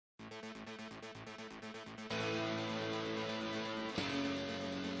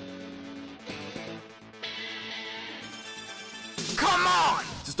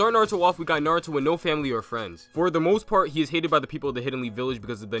start Naruto off, we got Naruto with no family or friends. For the most part, he is hated by the people of the Hidden Leaf Village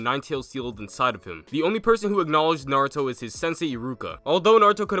because of the 9-tails sealed inside of him. The only person who acknowledged Naruto is his sensei Iruka. Although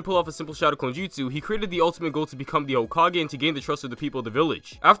Naruto couldn't pull off a simple shadow clone jutsu, he created the ultimate goal to become the Hokage and to gain the trust of the people of the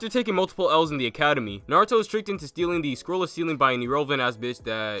village. After taking multiple L's in the academy, Naruto is tricked into stealing the scroll of sealing by an irrelevant ass bitch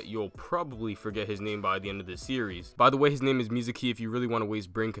that you'll probably forget his name by the end of this series. By the way, his name is Mizuki if you really want to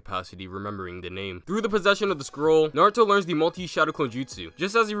waste brain capacity remembering the name. Through the possession of the scroll, Naruto learns the multi-shadow clone jutsu.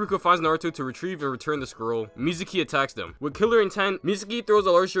 Just as Iruka finds Naruto to retrieve and return the scroll, Mizuki attacks them. With killer intent, Mizuki throws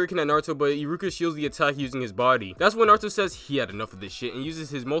a large shuriken at Naruto, but Iruka shields the attack using his body. That's when Naruto says he had enough of this shit and uses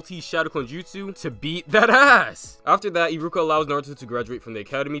his multi-shadow clone jutsu to beat that ass. After that, Iruka allows Naruto to graduate from the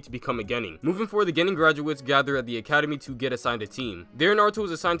academy to become a genin. Moving forward, the genin graduates gather at the academy to get assigned a team. There, Naruto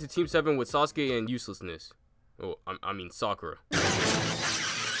was assigned to Team 7 with Sasuke and Uselessness. Oh, I mean Sakura.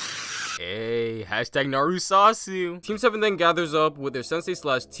 Hey, hashtag Narusasu. Team 7 then gathers up with their sensei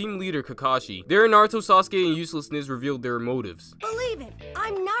slash team leader Kakashi. There, Naruto, Sasuke, and Uselessness revealed their motives. Believe it,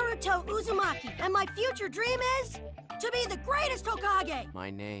 I'm Naruto Uzumaki, and my future dream is to be the greatest Hokage. My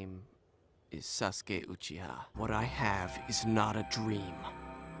name is Sasuke Uchiha. What I have is not a dream,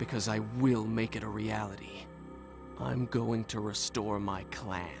 because I will make it a reality. I'm going to restore my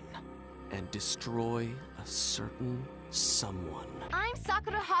clan and destroy a certain someone. I'm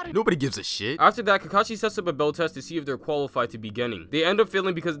Sakura Haru. Nobody gives a shit. After that, Kakashi sets up a bell test to see if they're qualified to be genin. They end up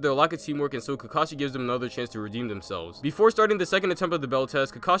failing because of their lack of teamwork, and so Kakashi gives them another chance to redeem themselves. Before starting the second attempt of the bell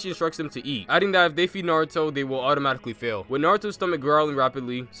test, Kakashi instructs them to eat, adding that if they feed Naruto, they will automatically fail. With Naruto's stomach growling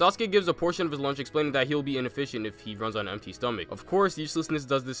rapidly, Sasuke gives a portion of his lunch, explaining that he'll be inefficient if he runs on an empty stomach. Of course, Uselessness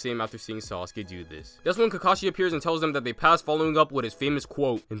does the same after seeing Sasuke do this. That's when Kakashi appears and tells them that they passed, following up with his famous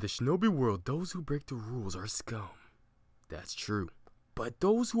quote, "In the shinobi world, those who break the rules are scum." That's true. But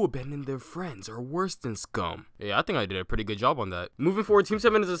those who abandon their friends are worse than scum. Yeah, I think I did a pretty good job on that. Moving forward, Team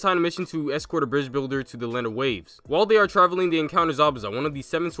 7 is assigned a mission to escort a bridge builder to the Land of Waves. While they are traveling, they encounter Zabuza, one of the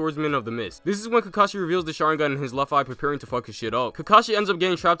 7 swordsmen of the mist. This is when Kakashi reveals the Sharingan in his left eye, preparing to fuck his shit up. Kakashi ends up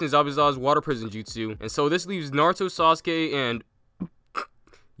getting trapped in Zabuza's water prison jutsu, and so this leaves Naruto, Sasuke, and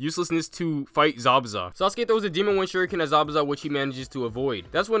Uselessness to fight Zabuza. Sasuke throws a Demon Wind Shuriken at Zabuza, which he manages to avoid.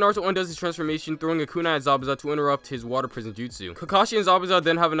 That's when Naruto undoes his transformation, throwing a kunai at Zabuza to interrupt his water prison jutsu. Kakashi and Zabuza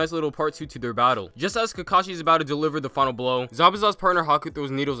then have a nice little part 2 to their battle. Just as Kakashi is about to deliver the final blow, Zabuza's partner Haku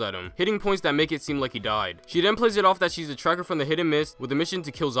throws needles at him, hitting points that make it seem like he died. She then plays it off that she's a tracker from the Hidden Mist with a mission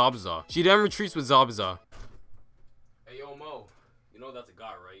to kill Zabuza. She then retreats with Zabuza. Hey yo Mo, you know that's a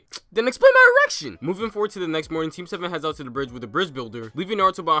guy, right? Then explain my erection! Moving forward to the next morning, Team 7 heads out to the bridge with the bridge builder, leaving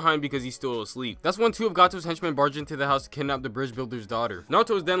Naruto behind because he's still asleep. That's when 2 of Gato's henchmen barge into the house to kidnap the bridge builder's daughter.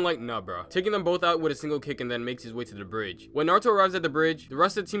 Naruto is then like, nah bruh, taking them both out with a single kick and then makes his way to the bridge. When Naruto arrives at the bridge, the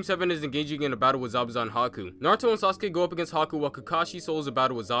rest of Team 7 is engaging in a battle with Zabuza and Haku. Naruto and Sasuke go up against Haku while Kakashi solos a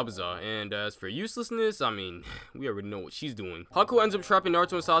battle with Zabuza, and as for Uselessness, I mean, we already know what she's doing. Haku ends up trapping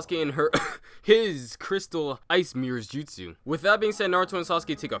Naruto and Sasuke in his crystal ice mirrors jutsu. With that being said, Naruto and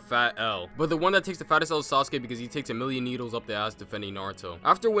Sasuke take a fat L. But the one that takes the fattest L is Sasuke because he takes a million needles up the ass defending Naruto.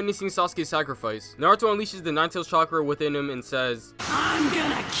 After witnessing Sasuke's sacrifice, Naruto unleashes the 9-tails chakra within him and says, "I'm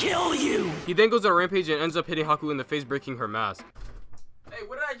gonna kill you!" He then goes on a rampage and ends up hitting Haku in the face, breaking her mask. Hey,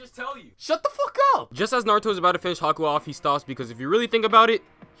 what did I just tell you? Shut the fuck up! Just as Naruto is about to finish Haku off, he stops because if you really think about it,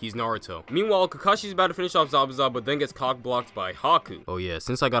 he's Naruto. Meanwhile, Kakashi is about to finish off Zabuza, but then gets cock-blocked by Haku. Oh yeah,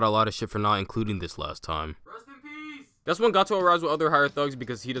 since I got a lot of shit for not including this last time. Rest in peace! That's when Gato arrives with other higher thugs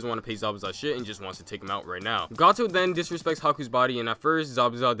because he doesn't want to pay Zabuza shit and just wants to take him out right now. Gato then disrespects Haku's body, and at first,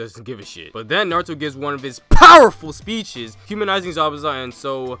 Zabuza doesn't give a shit. But then Naruto gives one of his powerful speeches, humanizing Zabuza, and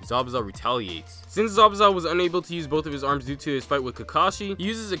so Zabuza retaliates. Since Zabuza was unable to use both of his arms due to his fight with Kakashi, he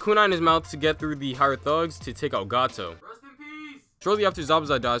uses a kunai in his mouth to get through the higher thugs to take out Gato. Rest in peace! Shortly after,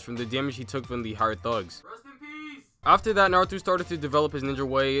 Zabuza dies from the damage he took from the higher thugs. Rest in peace! After that, Naruto started to develop his ninja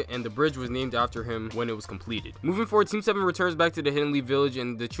way, and the bridge was named after him when it was completed. Moving forward, Team 7 returns back to the Hidden Leaf Village,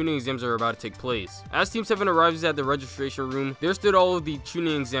 and the tuning exams are about to take place. As Team 7 arrives at the registration room, there stood all of the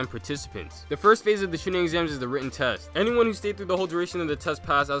tuning exam participants. The first phase of the tuning exams is the written test. Anyone who stayed through the whole duration of the test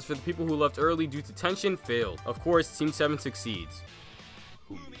passed. As for the people who left early due to tension, failed. Of course, Team 7 succeeds.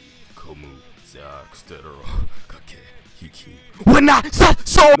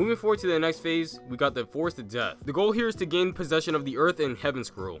 Moving forward to the next phase, we got the Forest of Death. The goal here is to gain possession of the Earth and Heaven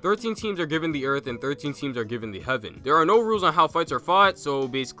Scroll. 13 teams are given the Earth and 13 teams are given the Heaven. There are no rules on how fights are fought, so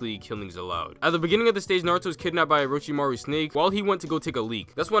basically killing's allowed. At the beginning of the stage, Naruto is kidnapped by Orochimaru's snake while he went to go take a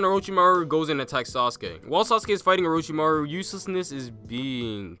leak. That's when Orochimaru goes and attacks Sasuke. While Sasuke is fighting Orochimaru, Uselessness is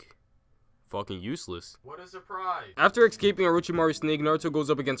being fucking useless. What a surprise. After escaping Orochimaru's snake, Naruto goes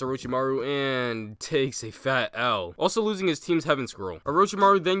up against Orochimaru and takes a fat L, also losing his team's Heaven Scroll.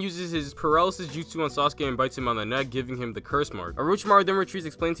 Orochimaru then uses his paralysis jutsu on Sasuke and bites him on the neck, giving him the curse mark. Orochimaru then retreats,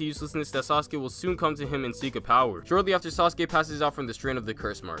 explaining to Uselessness that Sasuke will soon come to him and seek a power. Shortly after, Sasuke passes out from the strain of the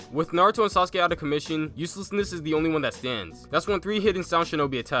curse mark. With Naruto and Sasuke out of commission, Uselessness is the only one that stands. That's when 3 hidden sound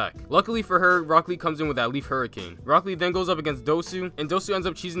shinobi attack. Luckily for her, Rock Lee comes in with that Leaf Hurricane. Rock Lee then goes up against Dosu, and Dosu ends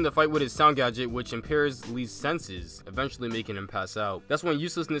up cheesing the fight with his sound gadget, which impairs Lee's senses, eventually making him pass out. That's when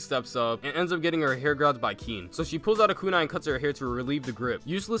Uselessness steps up and ends up getting her hair grabbed by Keen. So she pulls out a kunai and cuts her hair to relieve the grip.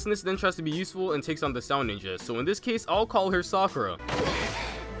 Uselessness then tries to be useful and takes on the Sound Ninja, so in this case, I'll call her Sakura.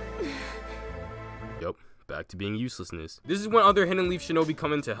 Yup. Back to being Uselessness. This is when other Hidden Leaf Shinobi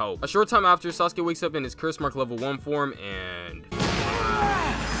come in to help. A short time after, Sasuke wakes up in his curse mark level 1 form and...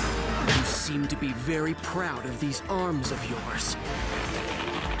 You seem to be very proud of these arms of yours.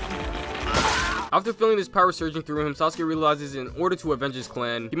 After feeling this power surging through him, Sasuke realizes in order to avenge his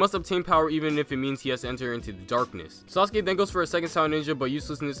clan, he must obtain power even if it means he has to enter into the darkness. Sasuke then goes for a second Sound Ninja, but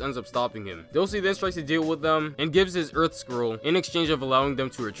Uselessness ends up stopping him. Dosu then strikes a deal with them and gives his Earth Scroll in exchange of allowing them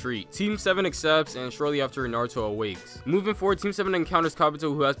to retreat. Team 7 accepts, and shortly after, Naruto awakes. Moving forward, Team 7 encounters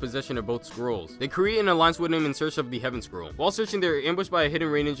Kabuto, who has possession of both scrolls. They create an alliance with him in search of the Heaven Scroll. While searching, they are ambushed by a hidden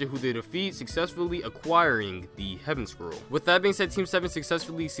Rain Ninja who they defeat, successfully acquiring the Heaven Scroll. With that being said, Team 7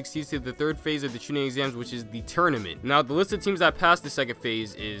 successfully succeeds to the 3rd phase of the Chunin exams, which is the tournament. Now, the list of teams that passed the 2nd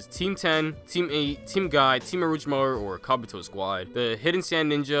phase is Team 10, Team 8, Team Guy, Team Orochimaru or Kabuto Squad, the Hidden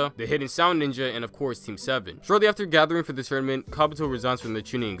Sand Ninja, the Hidden Sound Ninja, and of course Team 7. Shortly after gathering for the tournament, Kabuto resigns from the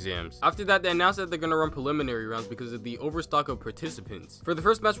Chunin exams. After that, they announced that they're gonna run preliminary rounds because of the overstock of participants. For the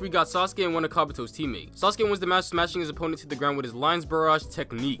first match, we got Sasuke and one of Kabuto's teammates. Sasuke wins the match, smashing his opponent to the ground with his Lion's Barrage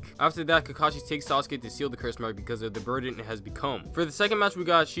technique. After that, Kakashi takes Sasuke to seal the curse mark because of the burden it has become. For the second match, we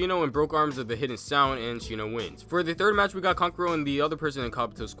got Shino and Broke Arms of the Hidden Sound, and Shino wins. For the third match, we got Kankuro and the other person in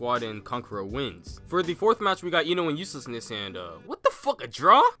Kabuto Squad, and Kankuro wins. For the fourth match, we got Ino and Uselessness, and what the fuck, a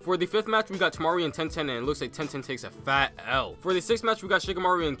draw? For the fifth match, we got Temari and Tenten, and it looks like Tenten takes a fat L. For the sixth match, we got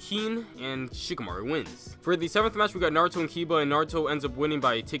Shikamaru and Keen, and Shikamaru wins. For the seventh match, we got Naruto and Kiba, and Naruto ends up winning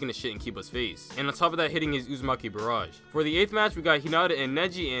by taking a shit in Kiba's face, and on top of that, hitting his Uzumaki Barrage. For the eighth match, we got Hinata and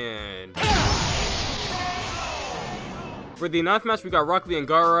Neji, and for the ninth match, we got Rock Lee and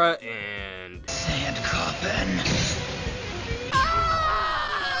Gaara, and Sand Coffin.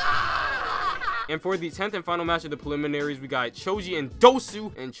 And for the 10th and final match of the preliminaries, we got Choji and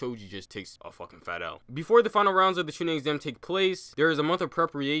Dosu, and Choji just takes a fucking fat L. Before the final rounds of the Chunin exam take place, there is a month of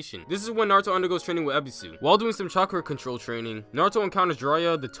preparation. This is when Naruto undergoes training with Ebisu. While doing some chakra control training, Naruto encounters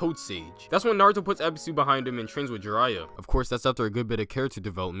Jiraiya, the Toad Sage. That's when Naruto puts Ebisu behind him and trains with Jiraiya. Of course, that's after a good bit of character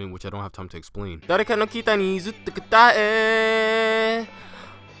development, which I don't have time to explain.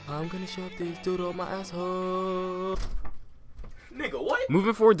 I'm gonna shove this dude on my asshole. Nigga, what?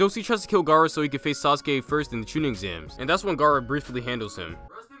 Moving forward, Dosu tries to kill Gaara so he can face Sasuke first in the Chunin exams, and that's when Gaara briefly handles him.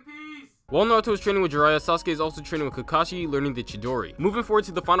 Rest in peace! While Naruto is training with Jiraiya, Sasuke is also training with Kakashi, learning the Chidori. Moving forward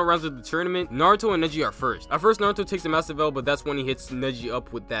to the final rounds of the tournament, Naruto and Neji are first. At first, Naruto takes a massive L, but that's when he hits Neji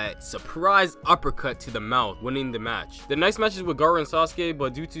up with that surprise uppercut to the mouth, winning the match. The next match is with Gaara and Sasuke,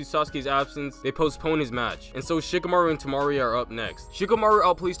 but due to Sasuke's absence, they postpone his match, and so Shikamaru and Temari are up next. Shikamaru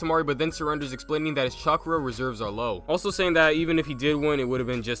outplays Temari, but then surrenders, explaining that his chakra reserves are low, also saying that even if he did win, it would have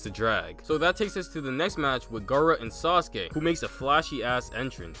been just a drag. So that takes us to the next match with Gaara and Sasuke, who makes a flashy ass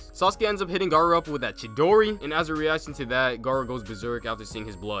entrance. Sasuke ends up hitting Gaara up with that Chidori, and as a reaction to that, Gaara goes berserk after seeing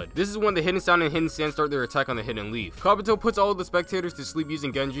his blood. This is when the Hidden Sound and Hidden Sand start their attack on the Hidden Leaf. Kabuto puts all of the spectators to sleep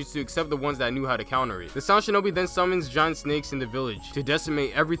using Genjutsu except the ones that knew how to counter it. The Sound Shinobi then summons giant snakes in the village to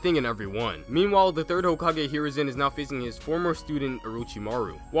decimate everything and everyone. Meanwhile, the third Hokage Hiruzen is now facing his former student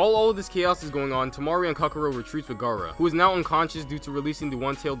Orochimaru. While all of this chaos is going on, Temari and Kakarot retreats with Gaara, who is now unconscious due to releasing the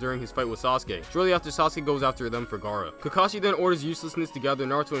One Tail during his fight with Sasuke. Shortly after, Sasuke goes after them for Gaara. Kakashi then orders Uselessness to gather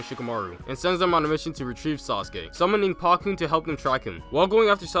Naruto and Shikamaru, and sends them on a mission to retrieve Sasuke, summoning Pakun to help them track him. While going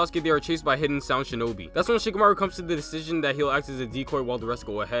after Sasuke, they are chased by Hidden Sound Shinobi. That's when Shikamaru comes to the decision that he'll act as a decoy while the rest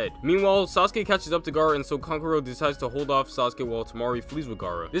go ahead. Meanwhile, Sasuke catches up to Gaara, and so Kankuro decides to hold off Sasuke while Temari flees with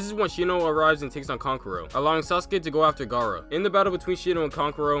Gaara. This is when Shino arrives and takes on Kankuro, allowing Sasuke to go after Gaara. In the battle between Shino and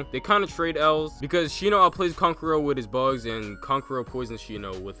Kankuro, they kind of trade L's because Shino outplays Kankuro with his bugs and Kankuro poisons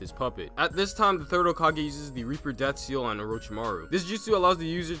Shino with his puppet. At this time, the third Hokage uses the Reaper Death Seal on Orochimaru. This jutsu allows the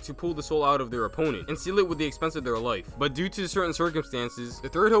user to pull the soul out of their opponent and seal it with the expense of their life. But due to certain circumstances, the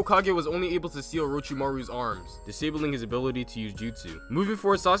third Hokage was only able to seal Orochimaru's arms, disabling his ability to use jutsu. Moving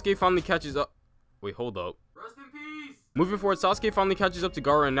forward, Sasuke finally catches up. Wait, hold up. Rest in peace! Moving forward, Sasuke finally catches up to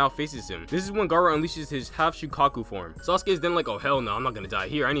Gaara and now faces him. This is when Gaara unleashes his half Shukaku form. Sasuke is then like, oh hell no, I'm not gonna die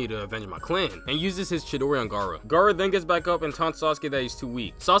here, I need to avenge my clan, and uses his Chidori on Gaara. Gaara then gets back up and taunts Sasuke that he's too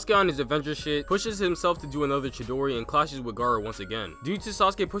weak. Sasuke on his Avenger shit pushes himself to do another Chidori and clashes with Gaara once again. Due to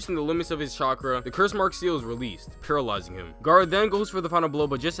Sasuke pushing the limits of his chakra, the curse mark seal is released, paralyzing him. Gaara then goes for the final blow,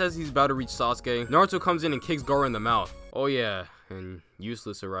 but just as he's about to reach Sasuke, Naruto comes in and kicks Gaara in the mouth. Oh yeah, and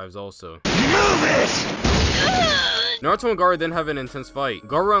Useless arrives also. Move it! Naruto and Gaara then have an intense fight.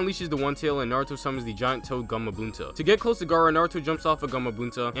 Gaara unleashes the One Tail and Naruto summons the giant toad Gamabunta. To get close to Gaara, Naruto jumps off of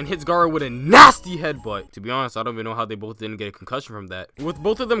Gamabunta and hits Gaara with a nasty headbutt. To be honest, I don't even know how they both didn't get a concussion from that. With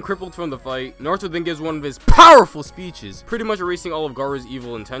both of them crippled from the fight, Naruto then gives one of his powerful speeches, pretty much erasing all of Gaara's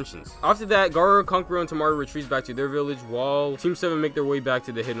evil intentions. After that, Gaara, Kankuro, and Tamaru retreats back to their village while Team 7 make their way back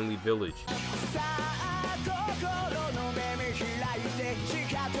to the Hidden Leaf village.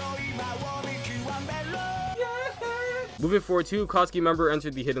 Moving forward, two Akatsuki members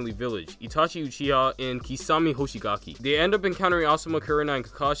entered the Hidden Leaf village, Itachi Uchiha and Kisame Hoshigaki. They end up encountering Asuma, Kurenai, and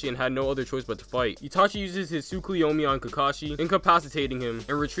Kakashi and had no other choice but to fight. Itachi uses his Tsukuyomi on Kakashi, incapacitating him,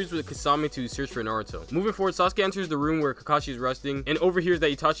 and retreats with Kisame to search for Naruto. Moving forward, Sasuke enters the room where Kakashi is resting and overhears that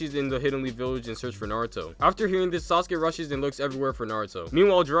Itachi is in the Hidden Leaf village in search for Naruto. After hearing this, Sasuke rushes and looks everywhere for Naruto.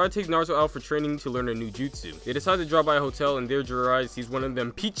 Meanwhile, Jiraiya takes Naruto out for training to learn a new jutsu. They decide to drop by a hotel, and there Jiraiya sees one of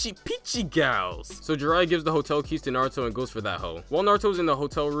them peachy gals. So Jiraiya gives the hotel keys to Naruto and goes for that hoe. While Naruto's in the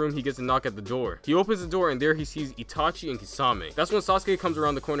hotel room, he gets a knock at the door. He opens the door and there he sees Itachi and Kisame. That's when Sasuke comes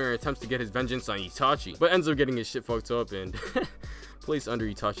around the corner and attempts to get his vengeance on Itachi, but ends up getting his shit fucked up and placed under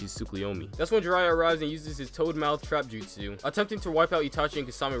Itachi's Tsukuyomi. That's when Jiraiya arrives and uses his toad mouth trap jutsu, attempting to wipe out Itachi and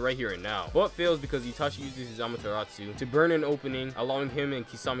Kisame right here and now, but fails because Itachi uses his Amaterasu to burn an opening, allowing him and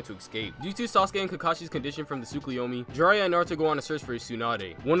Kisame to escape. Due to Sasuke and Kakashi's condition from the Tsukuyomi, Jiraiya and Naruto go on a search for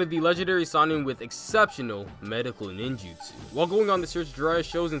Tsunade, one of the legendary Sannin with exceptional medical ninjutsu. While going on the search, Jiraiya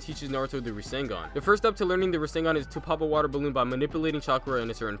shows and teaches Naruto the Rasengan. The first step to learning the Rasengan is to pop a water balloon by manipulating chakra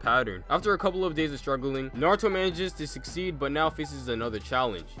in a certain pattern. After a couple of days of struggling, Naruto manages to succeed but now faces another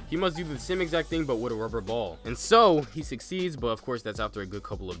challenge. He must do the same exact thing but with a rubber ball. And so, he succeeds, but of course that's after a good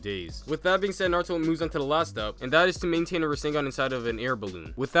couple of days. With that being said, Naruto moves on to the last step, and that is to maintain a Rasengan inside of an air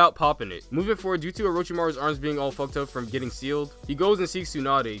balloon, without popping it. Moving forward, due to Orochimaru's arms being all fucked up from getting sealed, he goes and seeks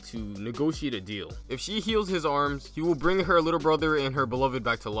Tsunade to negotiate a deal. If she heals his arms, he will bring her little brother and her beloved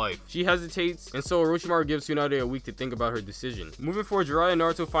back to life. She hesitates, and so Orochimaru gives Tsunade a week to think about her decision. Moving forward, Jiraiya and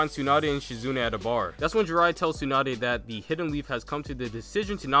Naruto find Tsunade and Shizune at a bar. That's when Jiraiya tells Tsunade that the Hidden Leaf has come to the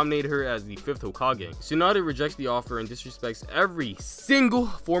decision to nominate her as the 5th Hokage. Tsunade rejects the offer and disrespects every single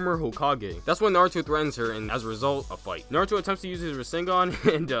former Hokage. That's when Naruto threatens her, and as a result, a fight. Naruto attempts to use his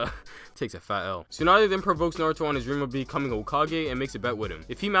Rasengan and takes a fat L. Tsunade then provokes Naruto on his dream of becoming Hokage and makes a bet with him.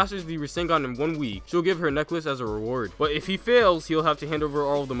 If he masters the Rasengan in 1 week, she'll give her a necklace as a reward. But if he fails, he'll have to hand over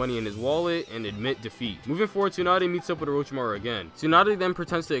all of the money in his wallet and admit defeat. Moving forward, Tsunade meets up with Orochimaru again. Tsunade then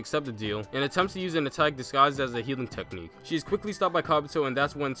pretends to accept the deal and attempts to use an attack disguised as a healing technique. She is quickly stopped by Kabuto, and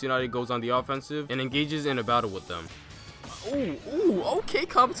that's when Tsunade goes on the offensive and engages in a battle with them. Ooh, okay,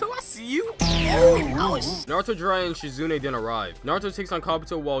 Kabuto, I see you. Naruto, Jiraiya, and Shizune then arrive. Naruto takes on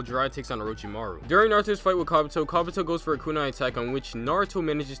Kabuto while Jiraiya takes on Orochimaru. During Naruto's fight with Kabuto, Kabuto goes for a kunai attack on which Naruto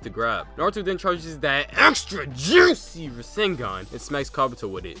manages to grab. Naruto then charges that extra juicy Rasengan and smacks Kabuto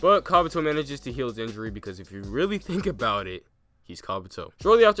with it. But Kabuto manages to heal his injury because if you really think about it, he's Kabuto.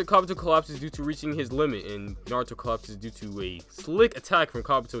 Shortly after, Kabuto collapses due to reaching his limit, and Naruto collapses due to a slick attack from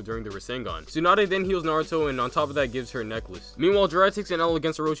Kabuto during the Rasengan. Tsunade then heals Naruto, and on top of that gives her a necklace. Meanwhile, Jiraiya takes an L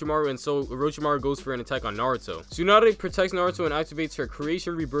against Orochimaru, and so Orochimaru goes for an attack on Naruto. Tsunade protects Naruto and activates her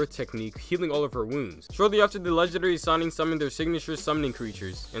Creation Rebirth technique, healing all of her wounds. Shortly after, the legendary Sannin summon their signature summoning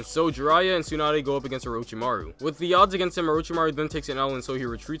creatures, and so Jiraiya and Tsunade go up against Orochimaru. With the odds against him, Orochimaru then takes an L, and so he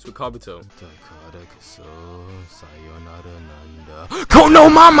retreats with Kabuto.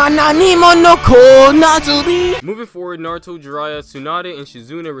 Moving forward, Naruto, Jiraiya, Tsunade, and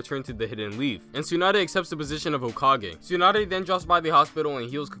Shizune return to the Hidden Leaf, and Tsunade accepts the position of Hokage. Tsunade then drops by the hospital and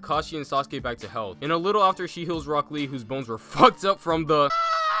heals Kakashi and Sasuke back to health, and a little after she heals Rock Lee, whose bones were fucked up from the...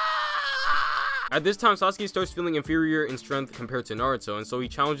 At this time, Sasuke starts feeling inferior in strength compared to Naruto, and so he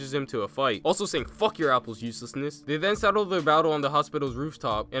challenges him to a fight, also saying fuck your apples uselessness. They then settle their battle on the hospital's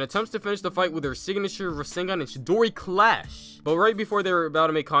rooftop and attempts to finish the fight with their signature Rasengan and Chidori clash. But right before they're about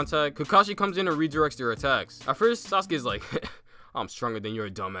to make contact, Kakashi comes in and redirects their attacks. At first, Sasuke's like, I'm stronger than your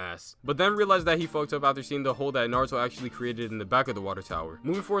dumbass, but then realized that he fucked up after seeing the hole that Naruto actually created in the back of the water tower.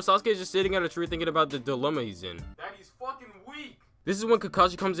 Moving forward, Sasuke is just sitting at a tree thinking about the dilemma he's in. That he's fucking weak. This is when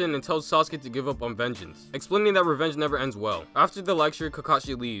Kakashi comes in and tells Sasuke to give up on vengeance, explaining that revenge never ends well. After the lecture,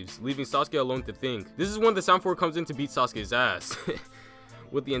 Kakashi leaves, leaving Sasuke alone to think. This is when the Sound 4 comes in to beat Sasuke's ass,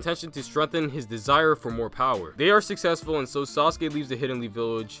 with the intention to strengthen his desire for more power. They are successful, and so Sasuke leaves the Hidden Leaf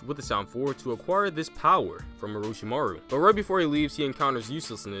Village with the Sound 4 to acquire this power from Orochimaru. But right before he leaves, he encounters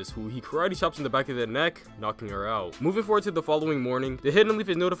Uselessness, who he karate chops in the back of the neck, knocking her out. Moving forward to the following morning, the Hidden Leaf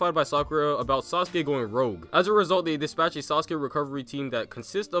is notified by Sakura about Sasuke going rogue. As a result, they dispatch a Sasuke recovery team that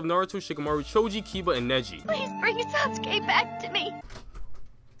consists of Naruto, Shikamaru, Choji, Kiba, and Neji. Please bring Sasuke back to me.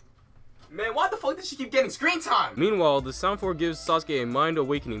 Man, why the fuck does she keep getting screen time? Meanwhile, the Sound 4 gives Sasuke a Mind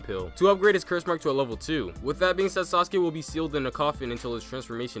Awakening pill to upgrade his curse mark to a level 2. With that being said, Sasuke will be sealed in a coffin until his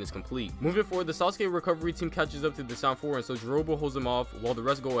transformation is complete. Moving forward, the Sasuke recovery team catches up to the Sound 4, and so Jiroba holds him off while the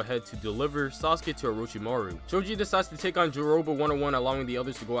rest go ahead to deliver Sasuke to Orochimaru. Choji decides to take on Jiroba one-on-one, allowing the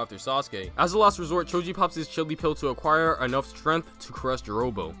others to go after Sasuke. As a last resort, Choji pops his chili pill to acquire enough strength to crush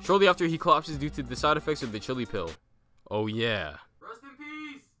Jiroba. Shortly after, he collapses due to the side effects of the chili pill. Oh yeah.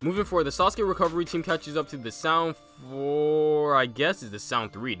 Moving forward, the Sasuke recovery team catches up to the Sound 4, I guess is the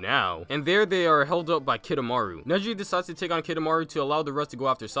Sound 3 now. And there they are held up by Kidomaru. Neji decides to take on Kidomaru to allow the rest to go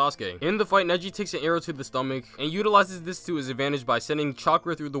after Sasuke. In the fight, Neji takes an arrow to the stomach and utilizes this to his advantage by sending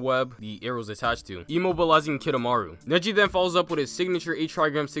chakra through the web the arrow's attached to, immobilizing Kidomaru. Neji then follows up with his signature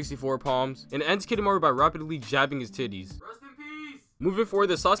 8-trigram 64 palms and ends Kidomaru by rapidly jabbing his titties. Rest in peace! Moving forward,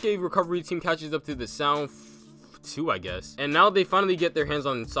 the Sasuke recovery team catches up to the Sound 2, I guess. And now they finally get their hands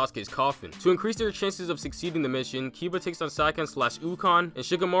on Sasuke's coffin. To increase their chances of succeeding the mission, Kiba takes on Saken/Ukon, and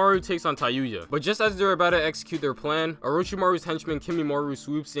Shikamaru takes on Tayuya. But just as they're about to execute their plan, Orochimaru's henchman Kimimaro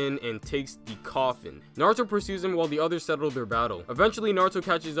swoops in and takes the coffin. Naruto pursues him while the others settle their battle. Eventually, Naruto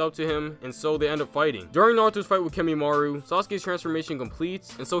catches up to him, and so they end up fighting. During Naruto's fight with Kimimaro, Sasuke's transformation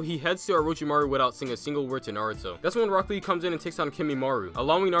completes, and so he heads to Orochimaru without saying a single word to Naruto. That's when Rock Lee comes in and takes on Kimimaro,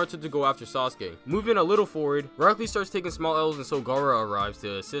 allowing Naruto to go after Sasuke. Moving a little forward, Rock Lee starts taking small L's, and so Gaara arrives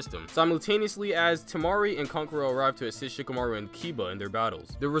to assist him, simultaneously as Temari and Kankuro arrive to assist Shikamaru and Kiba in their battles.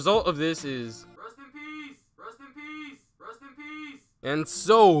 The result of this is rest in peace, rest in peace, rest in peace. And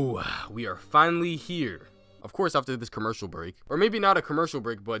so we are finally here. Of course, after this commercial break. Or maybe not a commercial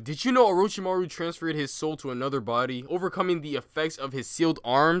break, but did you know Orochimaru transferred his soul to another body, overcoming the effects of his sealed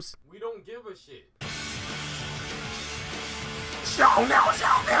arms? We don't give a shit.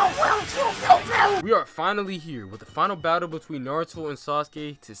 We are finally here with the final battle between Naruto and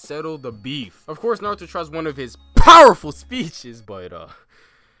Sasuke to settle the beef. Of course, Naruto tries one of his powerful speeches, but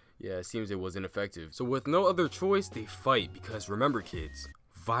yeah, it seems it was ineffective. So with no other choice, they fight, because remember kids,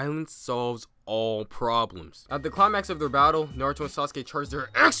 violence solves all problems. At the climax of their battle, Naruto and Sasuke charge their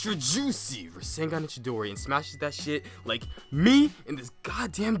extra juicy Rasengan Chidori and smashes that shit like me and this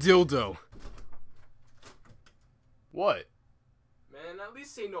goddamn dildo. What? Man, at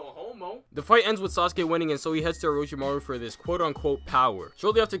least say no homo. The fight ends with Sasuke winning, and so he heads to Orochimaru for this quote-unquote power.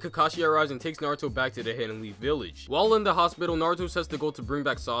 Shortly after, Kakashi arrives and takes Naruto back to the Hidden Leaf Village. While in the hospital, Naruto sets the goal to bring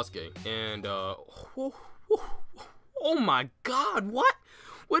back Sasuke. And, oh my god, what?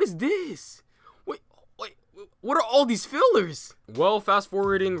 What is this? Wait, what are all these fillers? Well, fast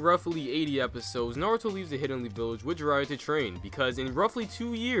forwarding roughly 80 episodes, Naruto leaves the Hidden Leaf Village with Jiraiya to train, because in roughly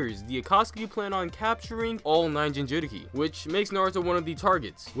 2 years, the Akatsuki plan on capturing all 9 Jinchuriki, which makes Naruto one of the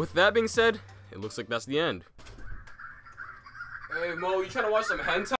targets. With that being said, it looks like that's the end. Hey Mo, you trying to watch some hentai?